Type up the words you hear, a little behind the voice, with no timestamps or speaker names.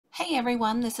Hey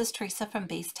everyone, this is Teresa from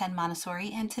Base 10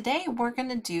 Montessori, and today we're going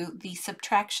to do the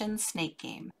subtraction snake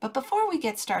game. But before we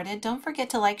get started, don't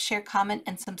forget to like, share, comment,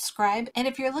 and subscribe. And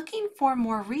if you're looking for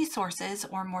more resources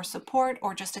or more support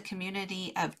or just a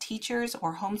community of teachers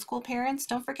or homeschool parents,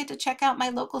 don't forget to check out my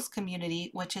locals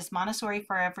community, which is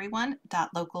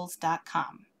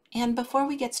montessoriforeveryone.locals.com. And before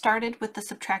we get started with the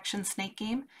subtraction snake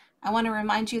game, I want to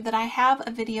remind you that I have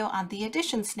a video on the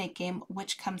addition snake game,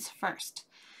 which comes first.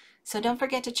 So don't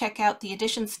forget to check out the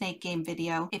addition snake game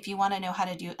video if you want to know how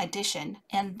to do addition.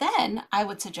 And then I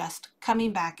would suggest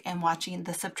coming back and watching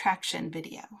the subtraction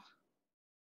video.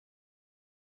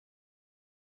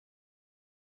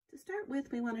 To start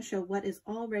with, we want to show what is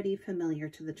already familiar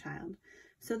to the child.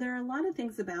 So there are a lot of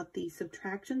things about the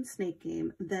subtraction snake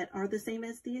game that are the same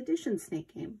as the addition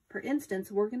snake game. For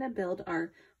instance, we're going to build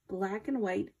our black and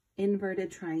white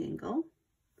inverted triangle,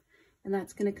 and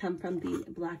that's going to come from the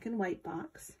black and white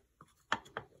box.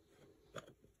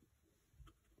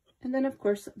 And then, of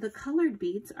course, the colored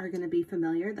beads are going to be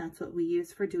familiar. That's what we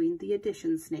use for doing the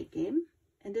addition snake game.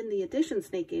 And in the addition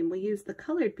snake game, we use the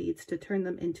colored beads to turn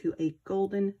them into a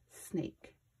golden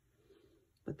snake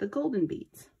with the golden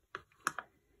beads.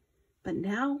 But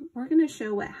now we're going to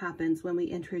show what happens when we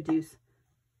introduce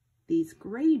these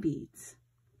gray beads.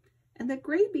 And the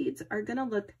gray beads are going to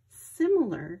look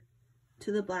similar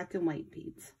to the black and white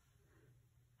beads.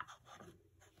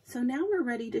 So now we're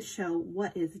ready to show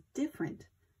what is different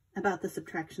about the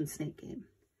subtraction snake game.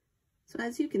 So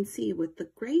as you can see with the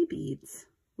gray beads,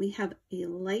 we have a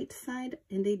light side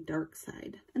and a dark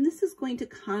side. And this is going to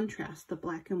contrast the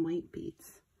black and white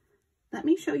beads. Let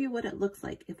me show you what it looks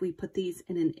like if we put these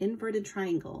in an inverted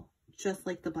triangle, just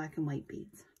like the black and white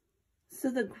beads.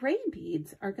 So the gray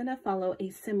beads are going to follow a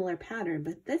similar pattern,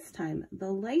 but this time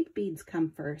the light beads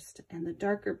come first and the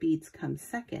darker beads come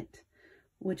second,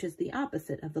 which is the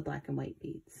opposite of the black and white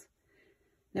beads.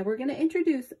 Now we're going to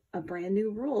introduce a brand new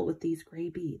rule with these gray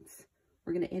beads.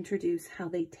 We're going to introduce how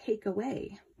they take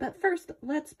away. But first,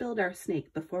 let's build our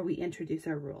snake before we introduce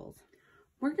our rules.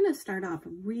 We're going to start off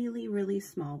really, really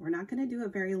small. We're not going to do a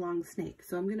very long snake.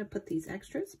 So I'm going to put these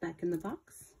extras back in the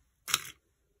box.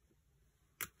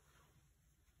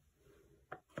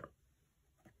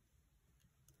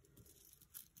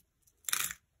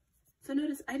 So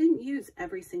notice I didn't use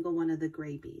every single one of the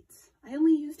gray beads. I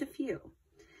only used a few.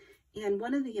 And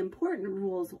one of the important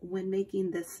rules when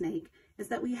making this snake is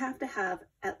that we have to have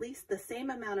at least the same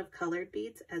amount of colored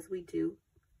beads as we do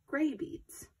gray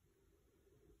beads.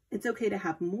 It's okay to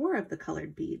have more of the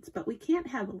colored beads, but we can't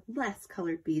have less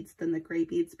colored beads than the gray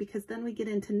beads because then we get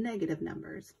into negative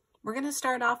numbers. We're going to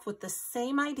start off with the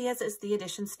same ideas as the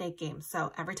addition snake game.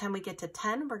 So every time we get to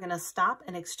 10, we're going to stop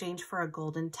and exchange for a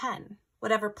golden 10.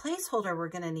 Whatever placeholder we're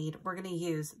going to need, we're going to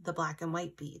use the black and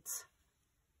white beads.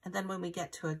 And then when we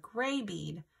get to a gray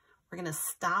bead, we're going to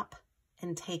stop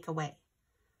and take away.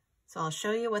 So I'll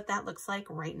show you what that looks like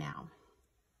right now.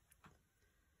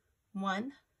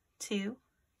 1, 2,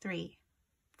 3,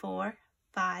 4,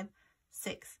 5,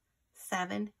 6,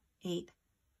 7, 8,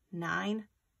 9,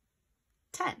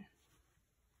 10.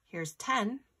 Here's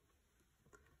 10.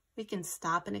 We can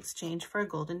stop and exchange for a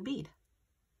golden bead.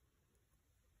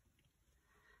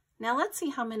 Now let's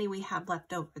see how many we have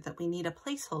left over that we need a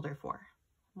placeholder for.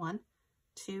 1,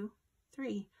 2,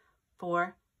 3,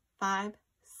 4, 5,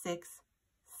 6,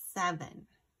 7.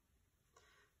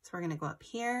 So we're going to go up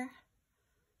here,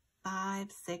 5,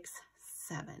 6,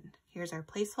 7. Here's our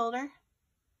placeholder.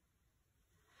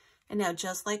 And now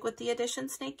just like with the addition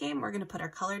snake game, we're going to put our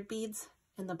colored beads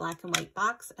in the black and white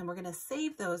box, and we're going to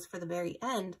save those for the very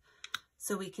end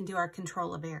so we can do our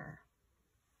control of error.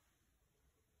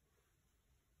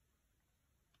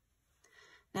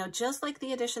 Now, just like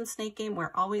the addition snake game,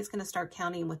 we're always going to start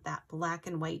counting with that black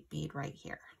and white bead right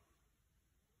here.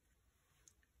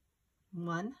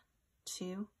 1,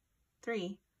 2,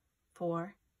 3,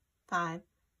 4, 5,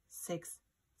 6,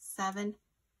 7,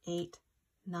 8,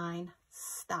 9,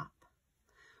 stop.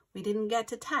 We didn't get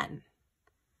to 10,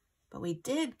 but we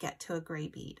did get to a gray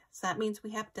bead. So that means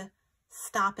we have to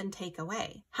stop and take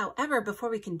away. However, before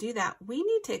we can do that, we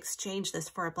need to exchange this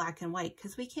for a black and white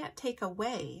because we can't take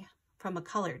away from a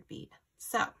colored bead.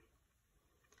 So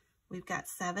we've got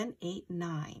 7, 8,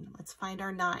 9. Let's find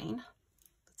our 9.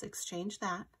 Let's exchange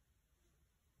that.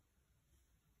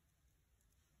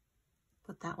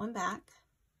 Put that one back.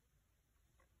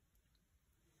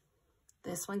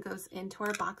 This one goes into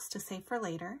our box to save for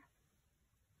later.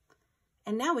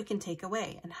 And now we can take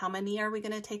away. And how many are we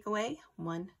going to take away?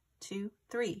 1, 2,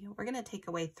 3. We're going to take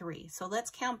away 3. So let's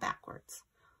count backwards.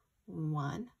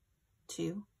 1,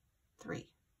 2, 3.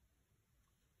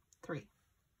 3.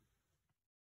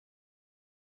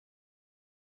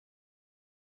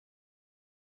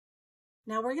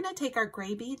 Now we're going to take our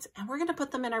gray beads and we're going to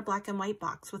put them in our black and white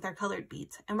box with our colored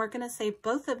beads. And we're going to save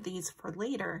both of these for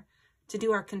later to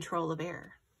do our control of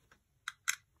error.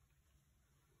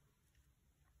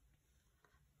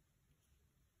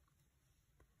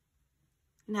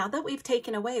 Now that we've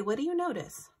taken away, what do you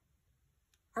notice?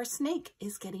 Our snake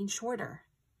is getting shorter.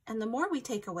 And the more we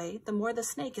take away, the more the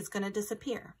snake is going to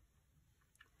disappear.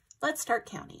 Let's start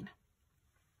counting.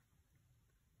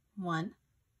 1,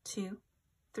 2,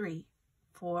 3,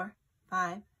 4,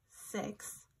 5,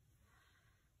 6,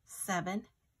 7,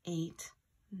 8,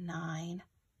 9,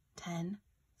 10,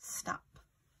 stop.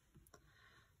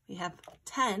 We have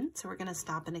 10, so we're going to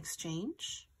stop and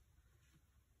exchange.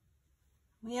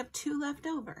 We have 2 left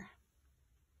over,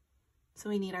 so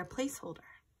we need our placeholder.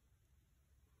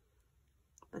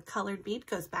 The colored bead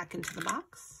goes back into the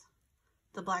box.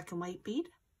 The black and white bead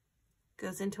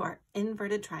goes into our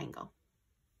inverted triangle.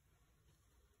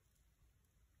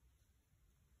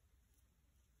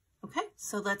 Okay,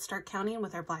 so let's start counting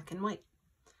with our black and white.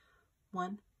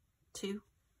 1, 2,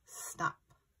 stop.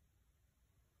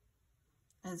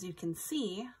 As you can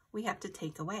see, we have to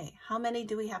take away. How many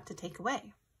do we have to take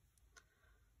away?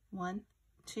 1,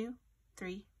 2,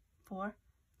 3, 4,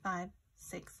 5,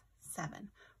 6, 7.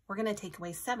 We're going to take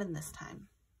away 7 this time.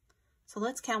 So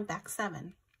let's count back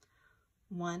 7.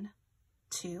 1,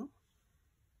 2,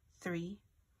 3,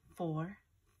 4,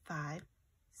 5,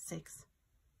 6,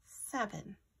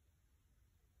 7.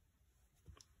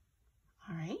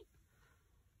 All right.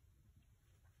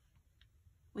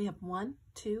 We have 1,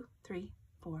 2, 3,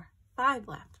 4, 5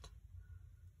 left.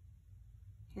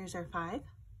 Here's our 5.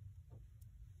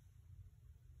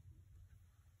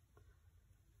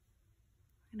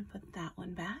 I'm going to put that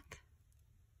one back.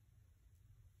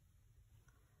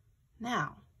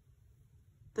 Now,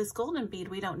 this golden bead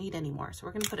we don't need anymore, so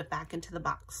we're going to put it back into the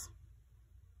box.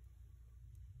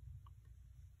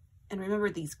 And remember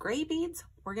these gray beads,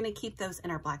 we're going to keep those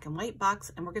in our black and white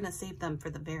box, and we're going to save them for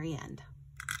the very end.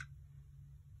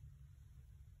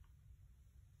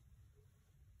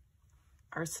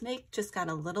 Our snake just got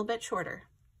a little bit shorter.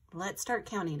 Let's start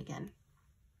counting again.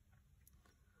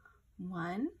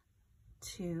 1,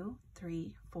 2,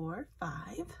 3, 4,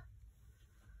 5,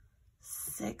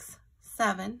 6,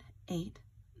 7, 8,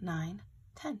 9,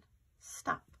 10.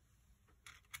 Stop.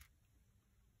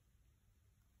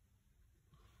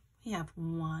 We have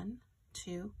 1,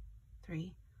 2,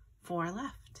 3, 4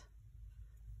 left.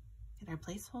 Get our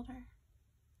placeholder.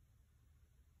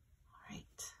 All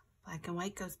right. Black and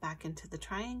white goes back into the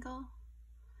triangle.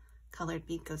 Colored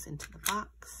bead goes into the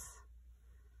box.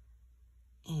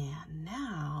 And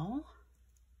now,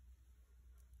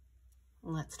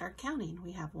 let's start counting.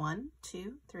 We have 1,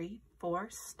 2, 3, 4,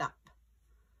 stop.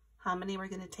 How many we're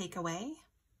going to take away?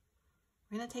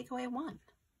 We're going to take away 1.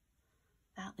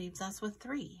 That leaves us with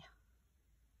 3.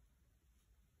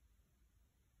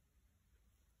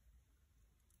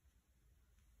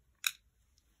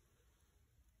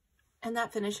 And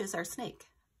that finishes our snake.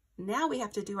 Now we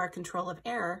have to do our control of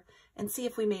error and see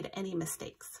if we made any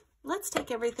mistakes. Let's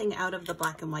take everything out of the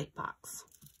black and white box.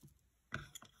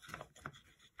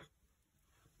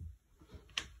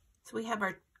 So we have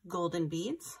our golden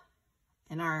beads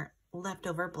and our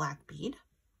leftover black bead.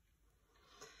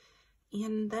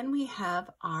 And then we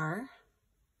have our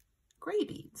gray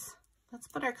beads. Let's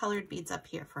put our colored beads up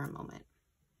here for a moment.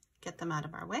 Get them out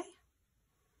of our way.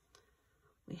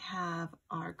 We have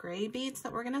our gray beads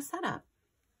that we're going to set up.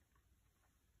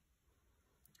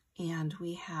 And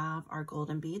we have our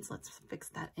golden beads. Let's fix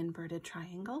that inverted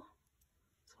triangle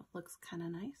so it looks kind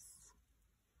of nice.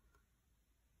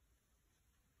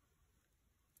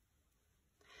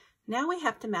 Now we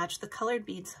have to match the colored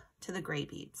beads to the gray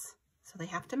beads. So they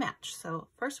have to match. So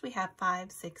first we have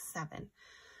 5, 6, 7.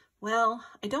 Well,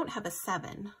 I don't have a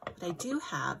 7, but I do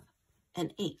have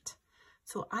an 8.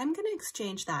 So I'm going to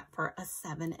exchange that for a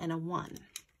 7 and a 1.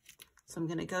 So I'm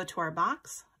going to go to our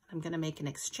box. I'm going to make an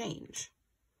exchange.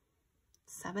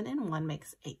 7 and 1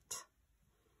 makes 8.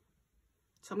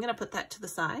 So I'm going to put that to the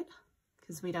side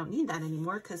because we don't need that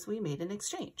anymore because we made an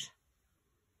exchange.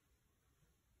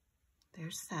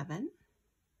 There's 7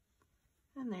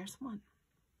 and there's 1.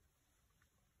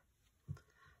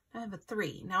 I have a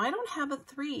 3. Now I don't have a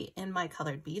 3 in my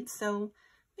colored beads, so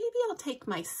maybe I'll take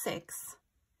my 6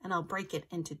 and I'll break it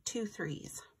into 2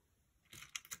 3s.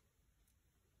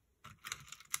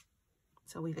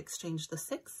 So we've exchanged the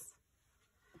 6.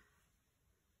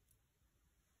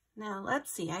 Now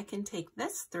let's see, I can take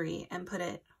this 3 and put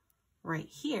it right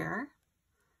here.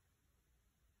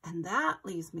 And that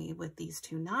leaves me with these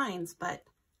 2 9s, but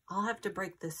I'll have to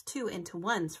break this 2 into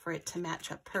 1s for it to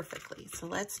match up perfectly. So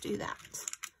let's do that.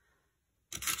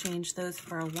 Exchange those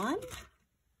for a 1.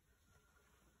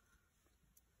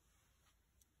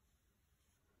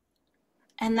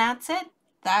 And that's it.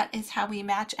 That is how we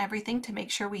match everything to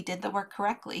make sure we did the work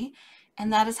correctly.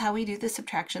 And that is how we do the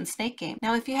subtraction snake game.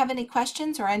 Now, if you have any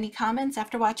questions or any comments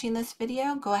after watching this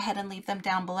video, go ahead and leave them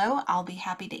down below. I'll be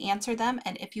happy to answer them.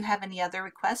 And if you have any other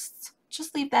requests,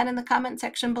 just leave that in the comment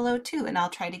section below too, and I'll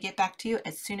try to get back to you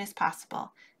as soon as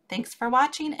possible. Thanks for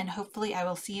watching, and hopefully I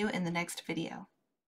will see you in the next video.